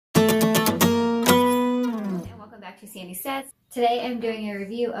to Sandy Says. Today I'm doing a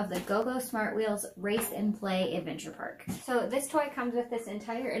review of the Go-Go Smart Wheels Race and Play Adventure Park. So this toy comes with this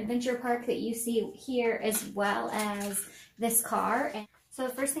entire adventure park that you see here, as well as this car. And so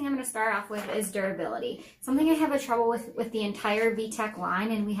the first thing I'm going to start off with is durability. Something I have a trouble with the entire VTech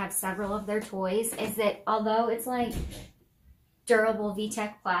line, and we have several of their toys, is that although it's like durable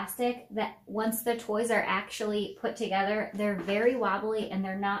VTech plastic, that once the toys are actually put together, they're very wobbly and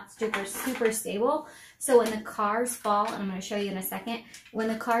they're not super stable. So when the cars fall, and I'm going to show you in a second, when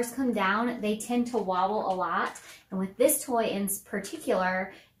the cars come down, they tend to wobble a lot. And with this toy in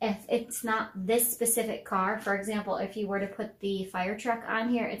particular, if it's not this specific car, for example, if you were to put the fire truck on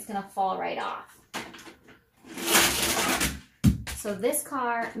here, it's going to fall right off. So this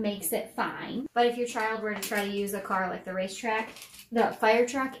car makes it fine, but if your child were to try to use a car like the racetrack, the fire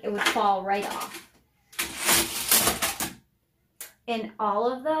truck, it would fall right off. And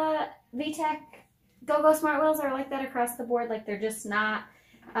all of the VTech Go-Go Smart Wheels are like that across the board. Like, they're just not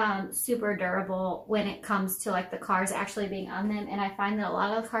super durable when it comes to like the cars actually being on them. And I find that a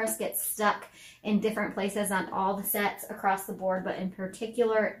lot of the cars get stuck in different places on all the sets across the board, but in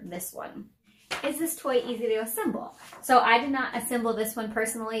particular this one. Is this toy easy to assemble? So I did not assemble this one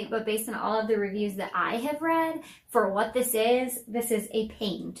personally, but based on all of the reviews that I have read, for what this is a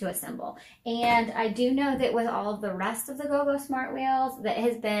pain to assemble. And I do know that with all of the rest of the Go-Go Smart Wheels, that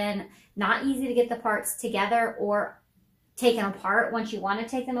has been not easy to get the parts together or taken apart once you want to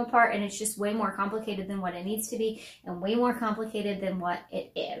take them apart, and it's just way more complicated than what it needs to be and way more complicated than what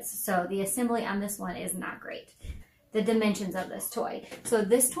it is. So the assembly on this one is not great. The dimensions of this toy. So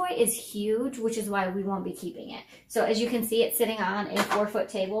this toy is huge, which is why we won't be keeping it. So as you can see, it's sitting on a 4-foot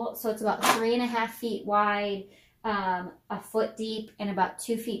table. So it's about 3.5 feet wide, a foot deep, and about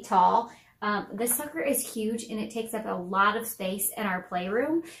 2 feet tall. This sucker is huge, and it takes up a lot of space in our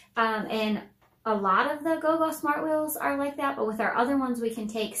playroom. And a lot of the Go-Go Smart Wheels are like that, but with our other ones, we can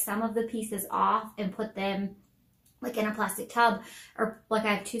take some of the pieces off and put them like in a plastic tub, or like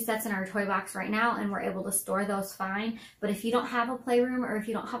I have 2 sets in our toy box right now, and we're able to store those fine. But if you don't have a playroom, or if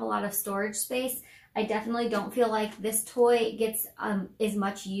you don't have a lot of storage space, I definitely don't feel like this toy gets as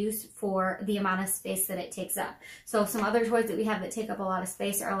much use for the amount of space that it takes up. So some other toys that we have that take up a lot of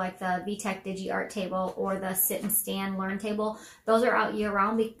space are like the VTech Digi Art Table or the Sit and Stand Learn Table. Those are out year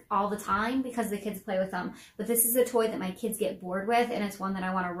round all the time because the kids play with them. But this is a toy that my kids get bored with, and it's one that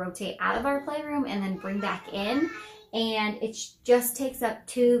I want to rotate out of our playroom and then bring back in. And it just takes up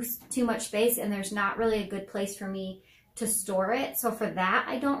too much space, and there's not really a good place for me to store it. So for that,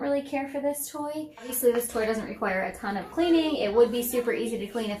 I don't really care for this toy. Obviously, this toy doesn't require a ton of cleaning. It would be super easy to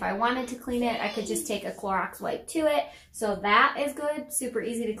clean if I wanted to clean it. I could just take a Clorox wipe to it. So that is good, super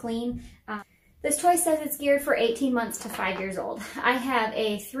easy to clean. This toy says it's geared for 18 months to 5 years old. I have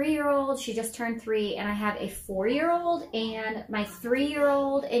a 3-year-old, she just turned 3, and I have a 4-year-old, and my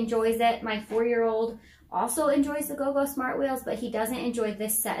 3-year-old enjoys it. My 4-year-old also enjoys the Go-Go Smart Wheels, but he doesn't enjoy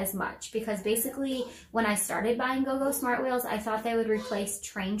this set as much, because basically when I started buying Go-Go Smart Wheels, I thought they would replace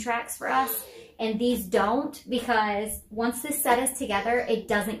train tracks for us, and these don't, because once this set is together, it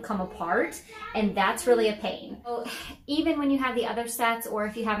doesn't come apart, and that's really a pain. So even when you have the other sets, or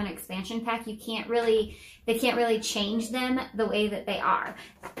if you have an expansion pack, they can't really change them the way that they are.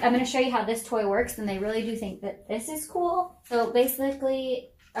 I'm going to show you how this toy works, and they really do think that this is cool. So basically,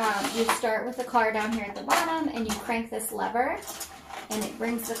 you start with the car down here at the bottom, and you crank this lever, and it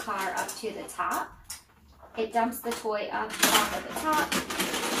brings the car up to the top. It dumps the toy up off at the top,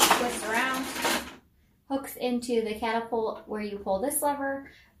 twists around, hooks into the catapult where you pull this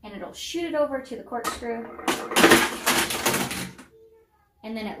lever, and it'll shoot it over to the corkscrew.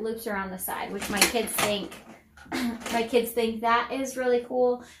 And then it loops around the side, which my kids think that is really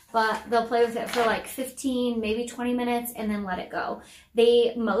cool, but they'll play with it for like 15, maybe 20 minutes and then let it go.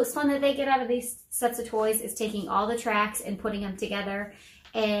 The most fun that they get out of these sets of toys is taking all the tracks and putting them together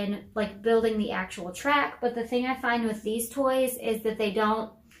and like building the actual track. But the thing I find with these toys is that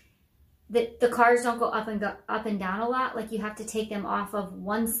the cars don't go up and down a lot. Like, you have to take them off of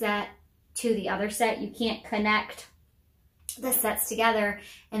one set to the other set. You can't connect the sets together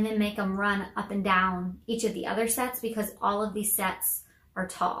and then make them run up and down each of the other sets, because all of these sets are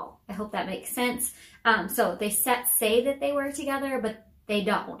tall. I hope that makes sense. So they say that they work together, but they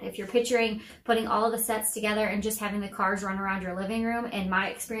don't. If you're picturing putting all of the sets together and just having the cars run around your living room, in my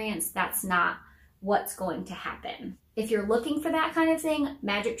experience, that's not what's going to happen. If you're looking for that kind of thing,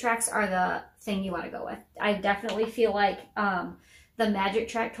 Magic Tracks are the thing you want to go with. I definitely feel like the Magic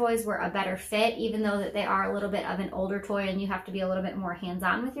Track toys were a better fit, even though that they are a little bit of an older toy and you have to be a little bit more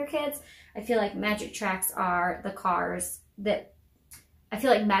hands-on with your kids. I feel like Magic Tracks are the cars that I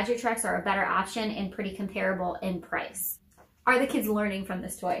feel like Magic Tracks are a better option and pretty comparable in price. Are the kids learning from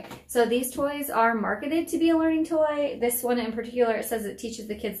this toy? So these toys are marketed to be a learning toy. This one in particular, it says it teaches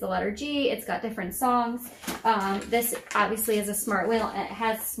the kids the letter G. It's got different songs. This obviously is a smart wheel, and it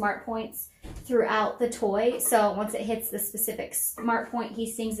has smart points throughout the toy. So once it hits the specific smart point,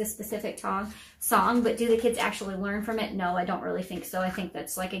 he sings a specific song. But do the kids actually learn from it? No, I don't really think so. I think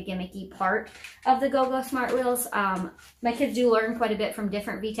that's like a gimmicky part of the Go-Go Smart Wheels. My kids do learn quite a bit from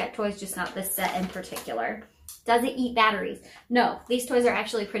different VTech toys, just not this set in particular. Does it eat batteries? No, these toys are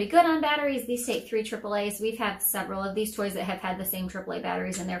actually pretty good on batteries. These take 3 AAAs. We've had several of these toys that have had the same AAA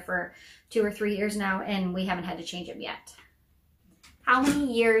batteries in there for 2 or 3 years now, and we haven't had to change them yet. How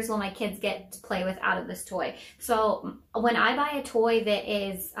many years will my kids get to play with out of this toy? So when I buy a toy that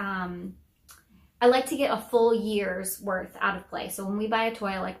is, I like to get a full year's worth out of play. So when we buy a toy,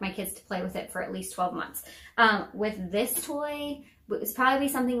 I like my kids to play with it for at least 12 months. With this toy, it's probably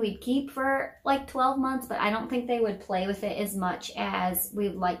something we'd keep for like 12 months, but I don't think they would play with it as much as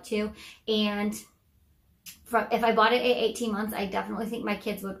we'd like to. And if I bought it at 18 months, I definitely think my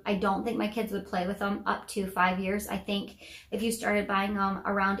kids would, I don't think my kids would play with them up to 5 years. I think if you started buying them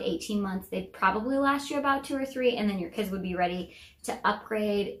around 18 months, they'd probably last you about 2 or 3, and then your kids would be ready to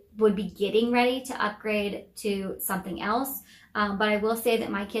upgrade, would be getting ready to upgrade to something else. But I will say that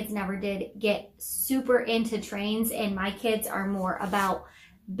my kids never did get super into trains, and my kids are more about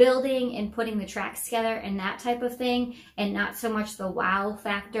building and putting the tracks together and that type of thing, and not so much the wow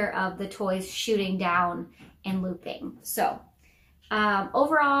factor of the toys shooting down and looping. So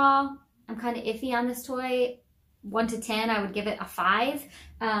overall, I'm kind of iffy on this toy. 1 to 10, I would give it a 5.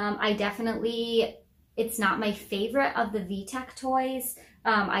 It's not my favorite of the VTech toys.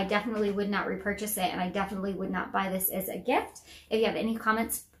 I definitely would not repurchase it, and I definitely would not buy this as a gift. If you have any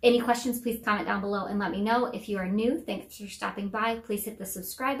questions, please comment down below and let me know. If you are new, thanks for stopping by. Please hit the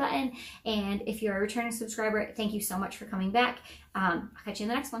subscribe button. And if you're a returning subscriber, thank you so much for coming back. I'll catch you in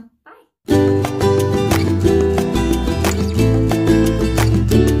the next one. Bye.